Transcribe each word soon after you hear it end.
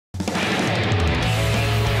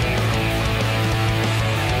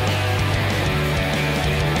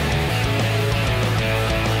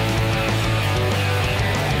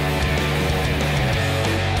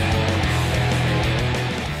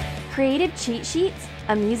cheat sheets,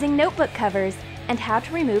 amusing notebook covers, and how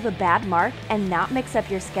to remove a bad mark and not mix up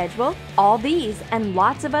your schedule? All these and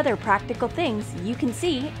lots of other practical things you can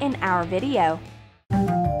see in our video.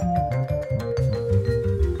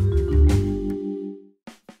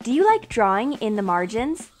 Do you like drawing in the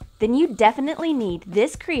margins? Then you definitely need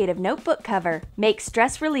this creative notebook cover. Make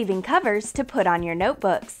stress-relieving covers to put on your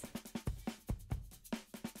notebooks.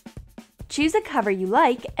 Choose a cover you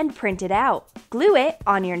like and print it out. Glue it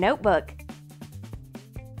on your notebook.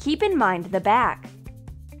 Keep in mind the back.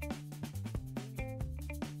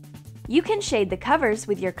 You can shade the covers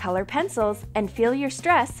with your color pencils and feel your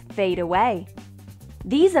stress fade away.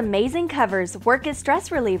 These amazing covers work as stress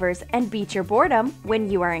relievers and beat your boredom when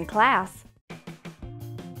you are in class.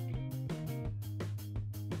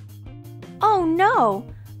 Oh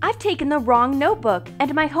no! I've taken the wrong notebook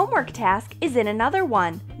and my homework task is in another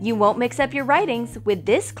one. You won't mix up your writings with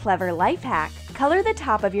this clever life hack. Color the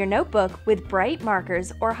top of your notebook with bright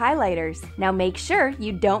markers or highlighters. Now make sure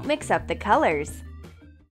you don't mix up the colors.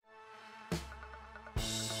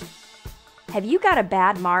 Have you got a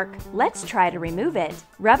bad mark? Let's try to remove it.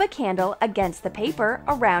 Rub a candle against the paper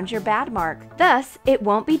around your bad mark. Thus, it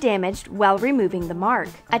won't be damaged while removing the mark.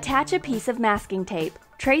 Attach a piece of masking tape.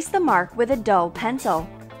 Trace the mark with a dull pencil.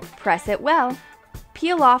 Press it well.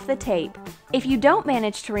 Peel off the tape. If you don't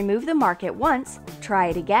manage to remove the mark at once, try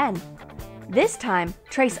it again. This time,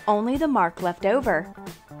 trace only the mark left over.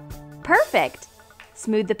 Perfect!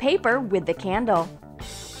 Smooth the paper with the candle.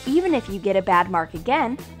 Even if you get a bad mark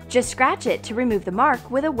again, just scratch it to remove the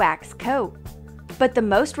mark with a wax coat. But the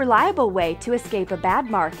most reliable way to escape a bad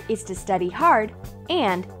mark is to study hard,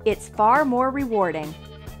 and it's far more rewarding.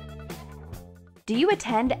 Do you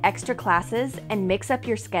attend extra classes and mix up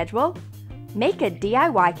your schedule? Make a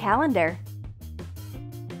DIY calendar.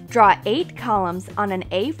 Draw 8 columns on an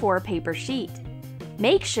A4 paper sheet.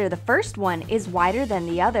 Make sure the first one is wider than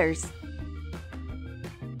the others.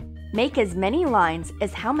 Make as many lines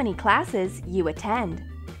as how many classes you attend.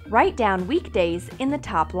 Write down weekdays in the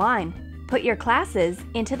top line. Put your classes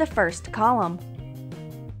into the first column.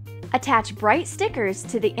 Attach bright stickers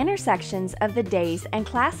to the intersections of the days and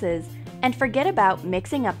classes, and forget about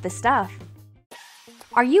mixing up the stuff.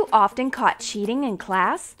 Are you often caught cheating in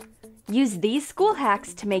class? Use these school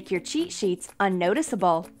hacks to make your cheat sheets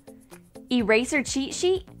unnoticeable. Eraser cheat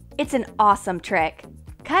sheet? It's an awesome trick.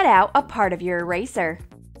 Cut out a part of your eraser.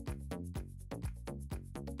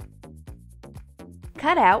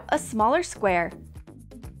 Cut out a smaller square.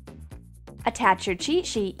 Attach your cheat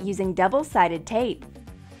sheet using double-sided tape.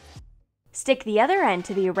 Stick the other end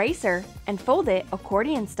to the eraser and fold it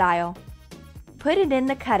accordion style. Put it in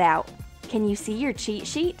the cutout. Can you see your cheat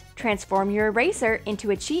sheet? Transform your eraser into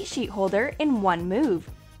a cheat sheet holder in one move.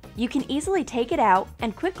 You can easily take it out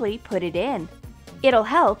and quickly put it in. It'll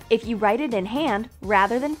help if you write it in hand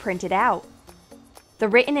rather than print it out. The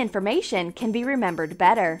written information can be remembered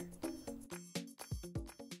better.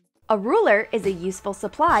 A ruler is a useful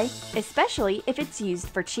supply, especially if it's used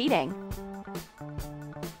for cheating.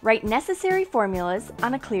 Write necessary formulas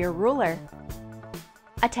on a clear ruler.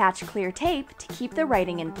 Attach clear tape to keep the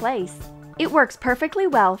writing in place. It works perfectly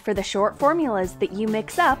well for the short formulas that you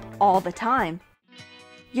mix up all the time.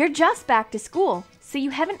 You're just back to school, so you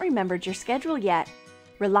haven't remembered your schedule yet.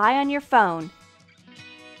 Rely on your phone.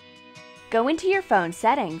 Go into your phone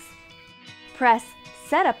settings. Press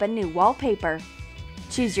Set up a new wallpaper.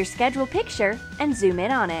 Choose your schedule picture and zoom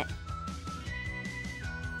in on it.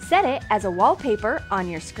 Set it as a wallpaper on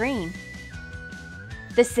your screen.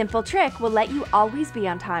 This simple trick will let you always be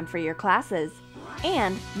on time for your classes,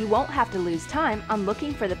 and you won't have to lose time on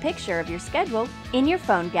looking for the picture of your schedule in your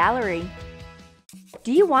phone gallery.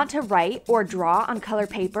 Do you want to write or draw on color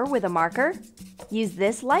paper with a marker? Use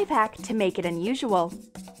this life hack to make it unusual.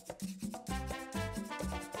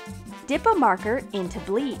 Dip a marker into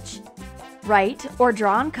bleach. Write or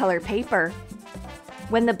draw on color paper.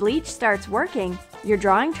 When the bleach starts working, your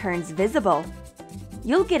drawing turns visible.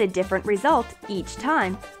 You'll get a different result each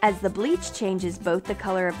time as the bleach changes both the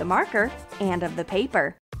color of the marker and of the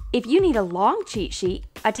paper. If you need a long cheat sheet,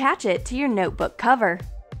 attach it to your notebook cover.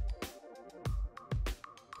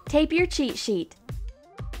 Tape your cheat sheet.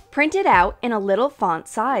 Print it out in a little font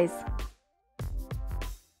size.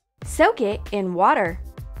 Soak it in water.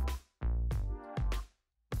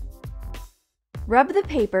 Rub the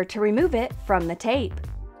paper to remove it from the tape.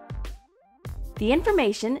 The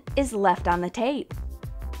information is left on the tape.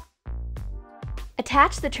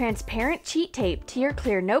 Attach the transparent cheat tape to your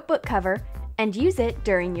clear notebook cover and use it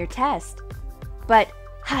during your test. But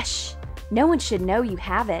hush, no one should know you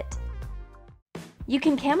have it. You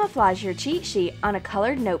can camouflage your cheat sheet on a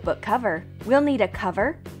colored notebook cover. We'll need a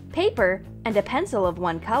cover, paper, and a pencil of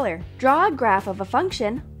one color. Draw a graph of a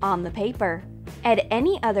function on the paper. Add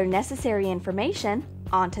any other necessary information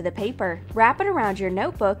onto the paper. Wrap it around your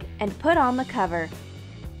notebook and put on the cover.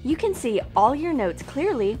 You can see all your notes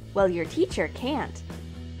clearly while your teacher can't.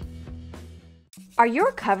 Are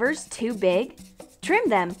your covers too big? Trim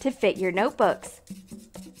them to fit your notebooks.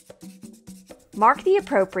 Mark the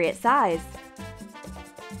appropriate size.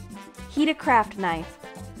 Heat a craft knife.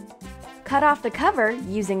 Cut off the cover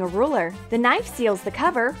using a ruler. The knife seals the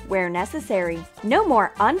cover where necessary. No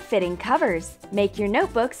more unfitting covers. Make your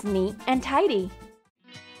notebooks neat and tidy.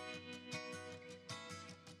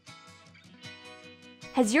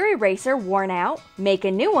 Has your eraser worn out? Make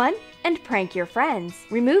a new one and prank your friends.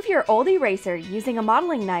 Remove your old eraser using a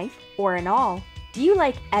modeling knife or an awl. Do you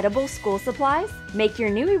like edible school supplies? Make your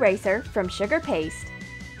new eraser from sugar paste.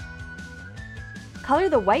 Color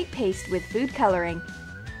the white paste with food coloring.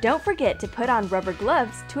 Don't forget to put on rubber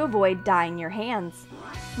gloves to avoid dyeing your hands.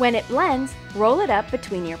 When it blends, roll it up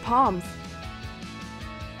between your palms.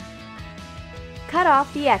 Cut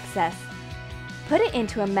off the excess. Put it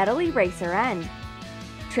into a metal eraser end.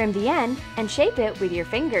 Trim the end and shape it with your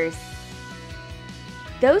fingers.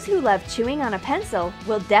 Those who love chewing on a pencil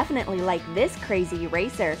will definitely like this crazy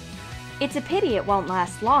eraser. It's a pity it won't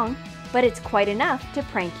last long, but it's quite enough to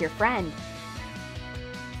prank your friend.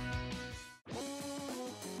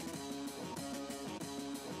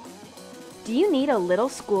 Do you need a little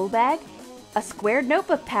school bag? A squared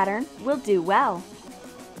notebook pattern will do well.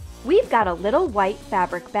 We've got a little white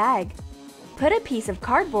fabric bag. Put a piece of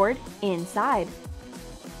cardboard inside.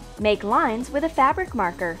 Make lines with a fabric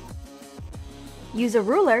marker. Use a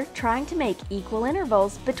ruler trying to make equal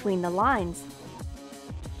intervals between the lines.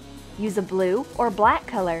 Use a blue or black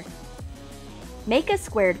color. Make a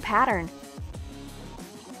squared pattern.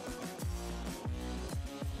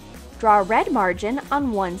 Draw a red margin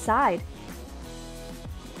on one side.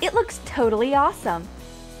 It looks totally awesome!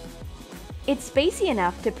 It's spacey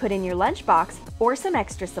enough to put in your lunchbox or some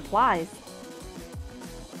extra supplies.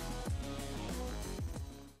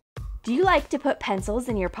 Do you like to put pencils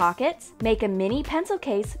in your pockets? Make a mini pencil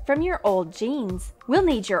case from your old jeans. We'll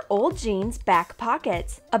need your old jeans back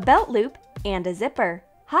pockets, a belt loop, and a zipper.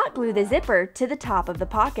 Hot glue the zipper to the top of the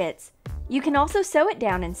pockets. You can also sew it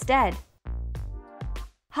down instead.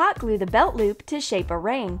 Hot glue the belt loop to shape a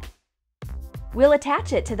ring. We'll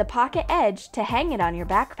attach it to the pocket edge to hang it on your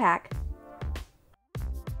backpack.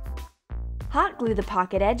 Hot glue the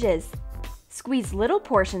pocket edges. Squeeze little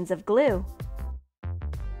portions of glue.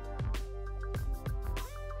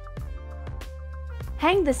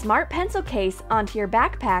 Hang the Smart Pencil case onto your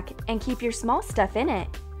backpack and keep your small stuff in it.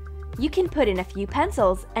 You can put in a few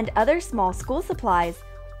pencils and other small school supplies,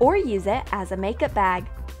 or use it as a makeup bag.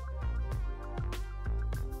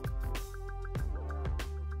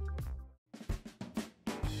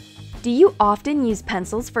 Do you often use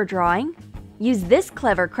pencils for drawing? Use this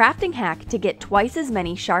clever crafting hack to get twice as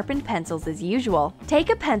many sharpened pencils as usual. Take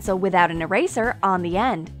a pencil without an eraser on the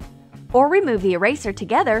end, or remove the eraser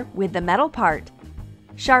together with the metal part.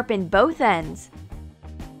 Sharpen both ends.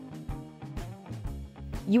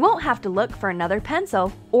 You won't have to look for another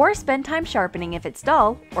pencil or spend time sharpening if it's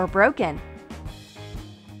dull or broken.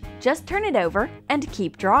 Just turn it over and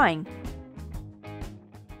keep drawing.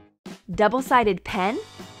 Double-sided pen?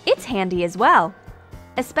 It's handy as well,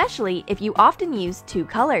 especially if you often use two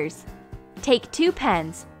colors. Take two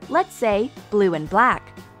pens, let's say blue and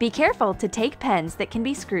black. Be careful to take pens that can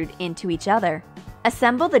be screwed into each other.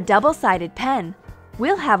 Assemble the double-sided pen.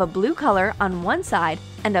 We'll have a blue color on one side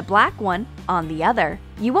and a black one on the other.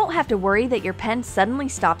 You won't have to worry that your pen suddenly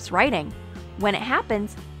stops writing. When it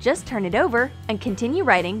happens, just turn it over and continue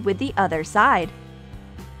writing with the other side.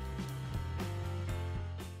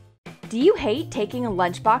 Do you hate taking a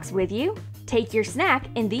lunchbox with you? Take your snack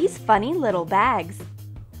in these funny little bags.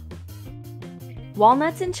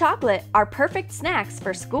 Walnuts and chocolate are perfect snacks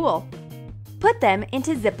for school. Put them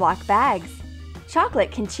into Ziploc bags.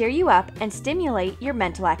 Chocolate can cheer you up and stimulate your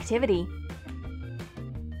mental activity.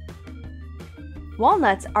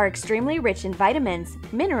 Walnuts are extremely rich in vitamins,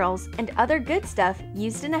 minerals, and other good stuff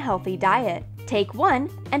used in a healthy diet. Take one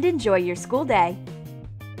and enjoy your school day.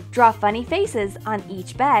 Draw funny faces on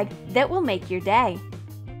each bag that will make your day.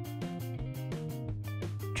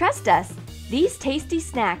 Trust us, these tasty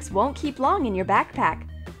snacks won't keep long in your backpack.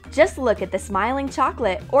 Just look at the smiling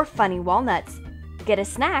chocolate or funny walnuts. Get a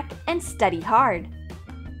snack and study hard.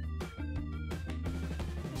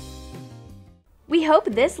 We hope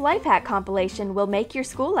this life hack compilation will make your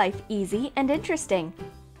school life easy and interesting.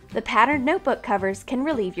 The patterned notebook covers can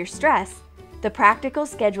relieve your stress. The practical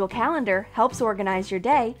schedule calendar helps organize your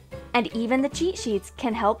day, And even the cheat sheets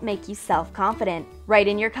can help make you self-confident. Write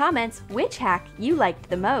in your comments which hack you liked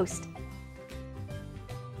the most.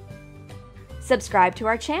 Subscribe to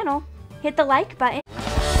our channel. Hit the like button.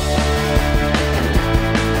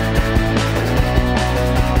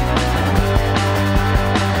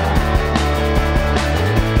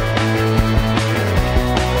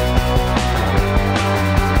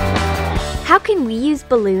 How can we use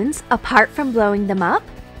balloons apart from blowing them up?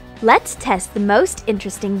 Let's test the most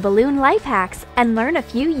interesting balloon life hacks and learn a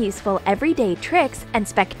few useful everyday tricks and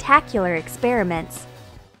spectacular experiments.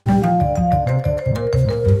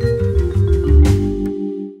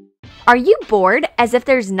 Are you bored as if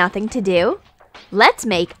there's nothing to do? Let's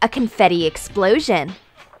make a confetti explosion.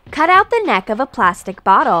 Cut out the neck of a plastic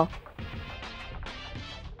bottle.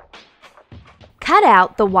 Cut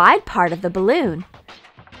out the wide part of the balloon.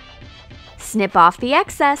 Snip off the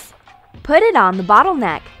excess. Put it on the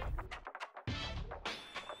bottleneck.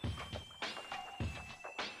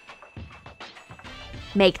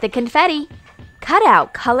 Make the confetti. Cut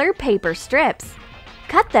out colored paper strips.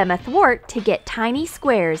 Cut them athwart to get tiny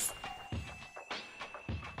squares.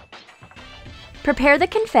 Prepare the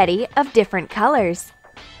confetti of different colors.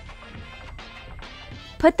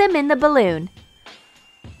 Put them in the balloon.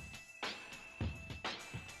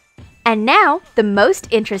 And now, the most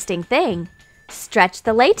interesting thing. Stretch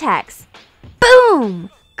the latex. Boom!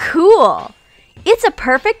 Cool! It's a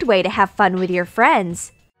perfect way to have fun with your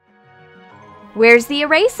friends. Where's the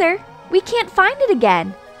eraser? We can't find it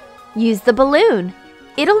again. Use the balloon.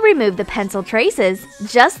 It'll remove the pencil traces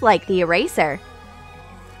just like the eraser.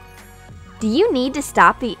 Do you need to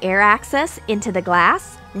stop the air access into the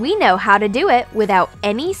glass? We know how to do it without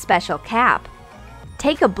any special cap.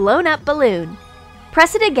 Take a blown-up balloon.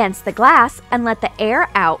 Press it against the glass and let the air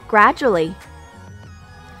out gradually.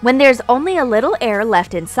 When there's only a little air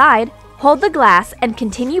left inside, hold the glass and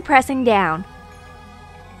continue pressing down.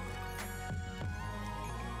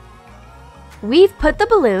 We've put the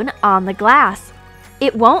balloon on the glass.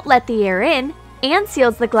 It won't let the air in and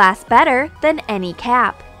seals the glass better than any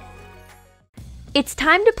cap. It's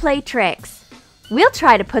time to play tricks. We'll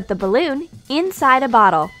try to put the balloon inside a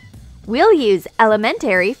bottle. We'll use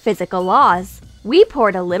elementary physical laws. We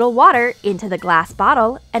poured a little water into the glass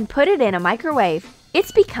bottle and put it in a microwave.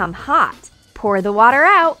 It's become hot. Pour the water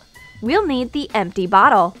out. We'll need the empty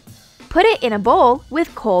bottle. Put it in a bowl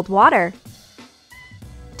with cold water.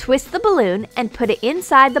 Twist the balloon and put it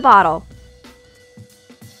inside the bottle.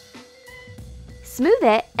 Smooth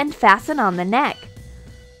it and fasten on the neck.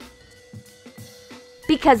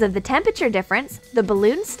 Because of the temperature difference, the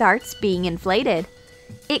balloon starts being inflated.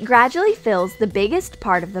 It gradually fills the biggest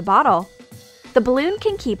part of the bottle. The balloon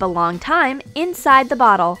can keep a long time inside the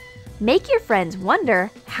bottle. Make your friends wonder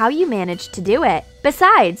how you managed to do it.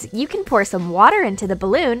 Besides, you can pour some water into the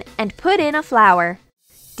balloon and put in a flower.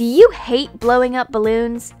 Do you hate blowing up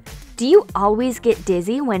balloons? Do you always get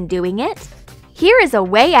dizzy when doing it? Here is a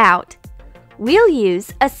way out. We'll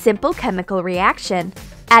use a simple chemical reaction.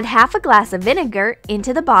 Add half a glass of vinegar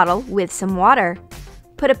into the bottle with some water.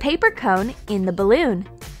 Put a paper cone in the balloon.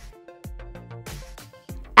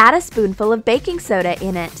 Add a spoonful of baking soda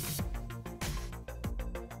in it.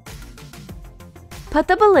 Put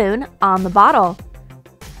the balloon on the bottle.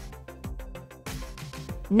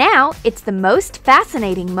 Now it's the most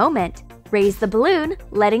fascinating moment. Raise the balloon,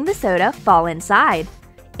 letting the soda fall inside.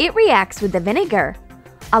 It reacts with the vinegar.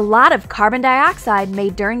 A lot of carbon dioxide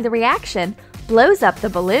made during the reaction blows up the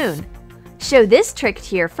balloon. Show this trick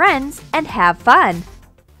to your friends and have fun.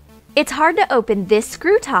 It's hard to open this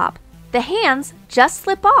screw top. The hands just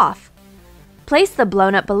slip off. Place the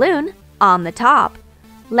blown-up balloon on the top.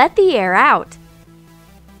 Let the air out.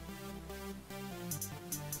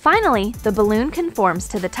 Finally, the balloon conforms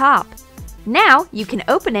to the top. Now you can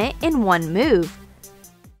open it in one move.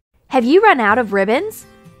 Have you run out of ribbons?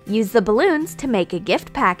 Use the balloons to make a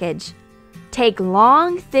gift package. Take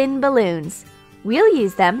long, thin balloons. We'll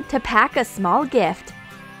use them to pack a small gift.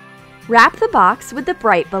 Wrap the box with the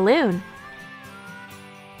bright balloon.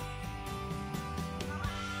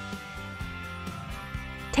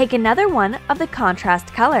 Take another one of the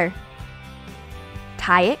contrast color.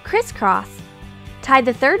 Tie it crisscross. Tie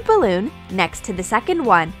the third balloon next to the second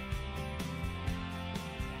one.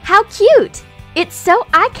 How cute! It's so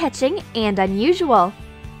eye-catching and unusual.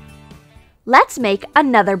 Let's make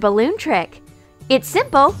another balloon trick. It's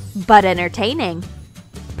simple, but entertaining.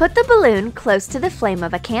 Put the balloon close to the flame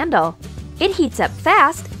of a candle. It heats up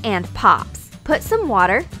fast and pops. Put some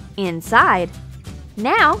water inside.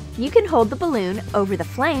 Now you can hold the balloon over the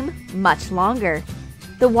flame much longer.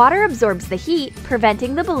 The water absorbs the heat,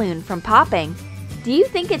 preventing the balloon from popping. Do you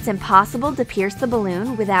think it's impossible to pierce the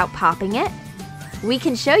balloon without popping it? We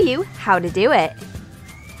can show you how to do it.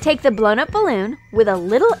 Take the blown-up balloon with a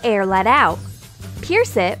little air let out.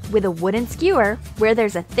 Pierce it with a wooden skewer where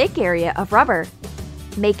there's a thick area of rubber.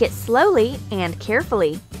 Make it slowly and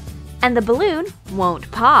carefully, and the balloon won't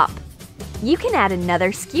pop. You can add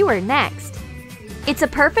another skewer next. It's a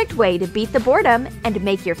perfect way to beat the boredom and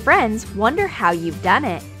make your friends wonder how you've done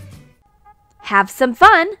it. Have some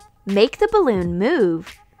fun! Make the balloon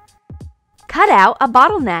move. Cut out a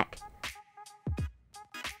bottleneck.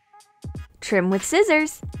 Trim with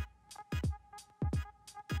scissors.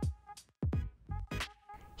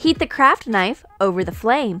 Heat the craft knife over the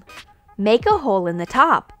flame. Make a hole in the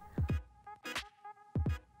top.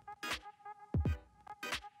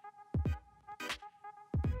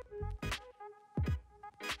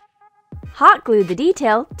 Hot glue the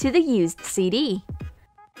detail to the used CD.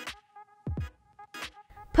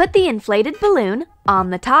 Put the inflated balloon on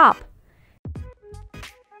the top.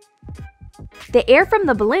 The air from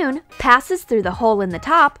the balloon passes through the hole in the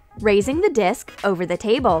top, raising the disc over the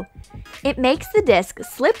table. It makes the disc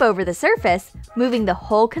slip over the surface, moving the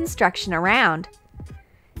whole construction around.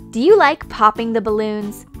 Do you like popping the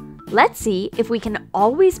balloons? Let's see if we can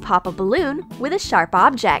always pop a balloon with a sharp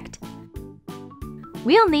object.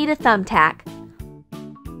 We'll need a thumbtack.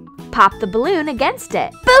 Pop the balloon against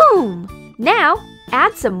it. Boom! Now,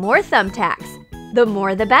 add some more thumbtacks. The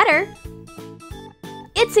more the better.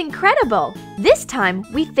 It's incredible! This time,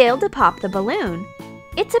 we failed to pop the balloon.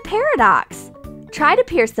 It's a paradox. Try to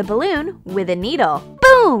pierce the balloon with a needle.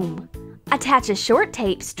 Boom! Attach a short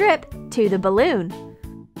tape strip to the balloon.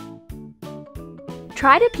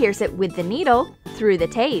 Try to pierce it with the needle through the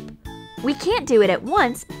tape. We can't do it at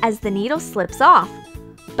once as the needle slips off.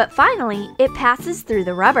 But finally, it passes through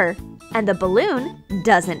the rubber, and the balloon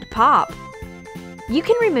doesn't pop. You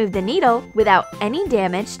can remove the needle without any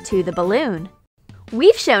damage to the balloon.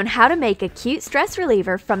 We've shown how to make a cute stress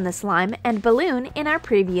reliever from the slime and balloon in our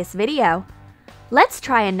previous video. Let's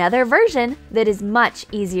try another version that is much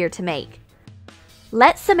easier to make.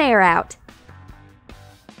 Let some air out.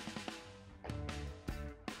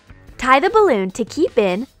 Tie the balloon to keep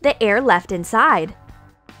in the air left inside.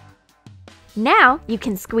 Now you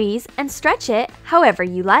can squeeze and stretch it however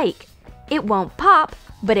you like. It won't pop,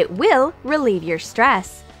 but it will relieve your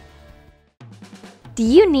stress. Do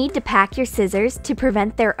you need to pack your scissors to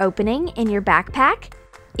prevent their opening in your backpack?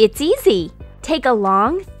 It's easy! Take a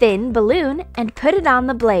long, thin balloon and put it on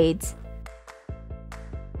the blades.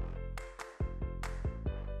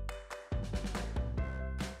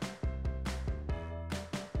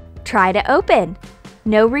 Try to open.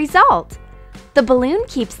 No result. The balloon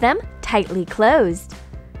keeps them tightly closed.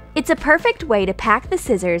 It's a perfect way to pack the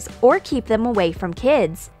scissors or keep them away from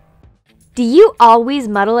kids. Do you always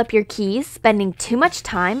muddle up your keys spending too much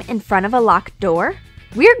time in front of a locked door?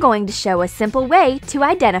 We're going to show a simple way to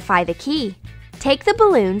identify the key. Take the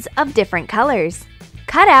balloons of different colors.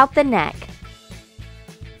 Cut out the neck.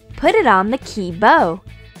 Put it on the key bow.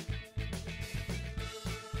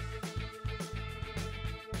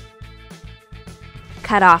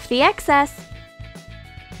 Cut off the excess.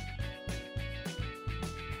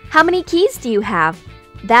 How many keys do you have?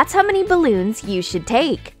 That's how many balloons you should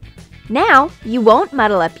take. Now, you won't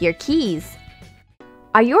muddle up your keys.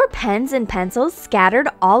 Are your pens and pencils scattered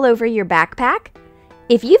all over your backpack?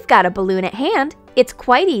 If you've got a balloon at hand, it's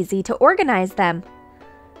quite easy to organize them.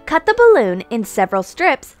 Cut the balloon in several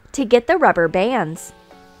strips to get the rubber bands.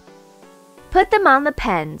 Put them on the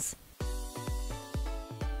pens.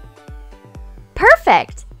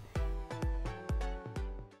 Perfect!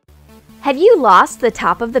 Have you lost the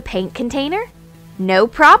top of the paint container? No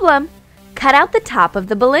problem! Cut out the top of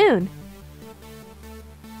the balloon.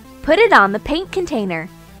 Put it on the paint container.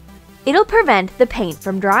 It'll prevent the paint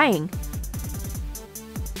from drying.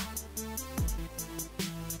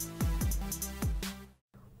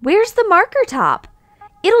 Where's the marker top?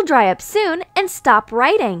 It'll dry up soon and stop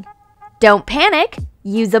writing. Don't panic!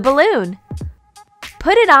 Use a balloon.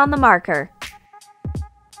 Put it on the marker.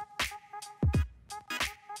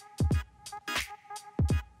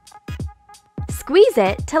 Squeeze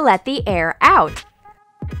it to let the air out.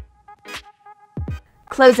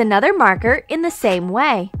 Close another marker in the same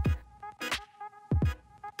way.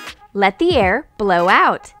 Let the air blow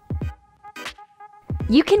out.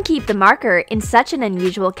 You can keep the marker in such an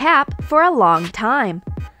unusual cap for a long time.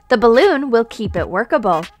 The balloon will keep it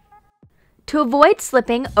workable. To avoid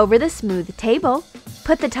slipping over the smooth table,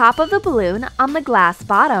 put the top of the balloon on the glass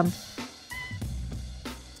bottom.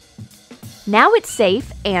 Now it's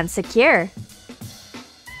safe and secure.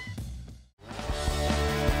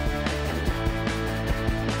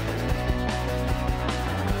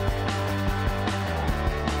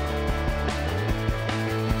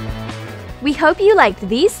 We hope you liked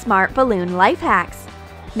these smart balloon life hacks.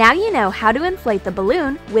 Now you know how to inflate the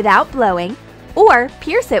balloon without blowing, or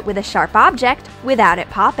pierce it with a sharp object without it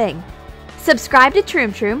popping. Subscribe to Troom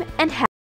Troom and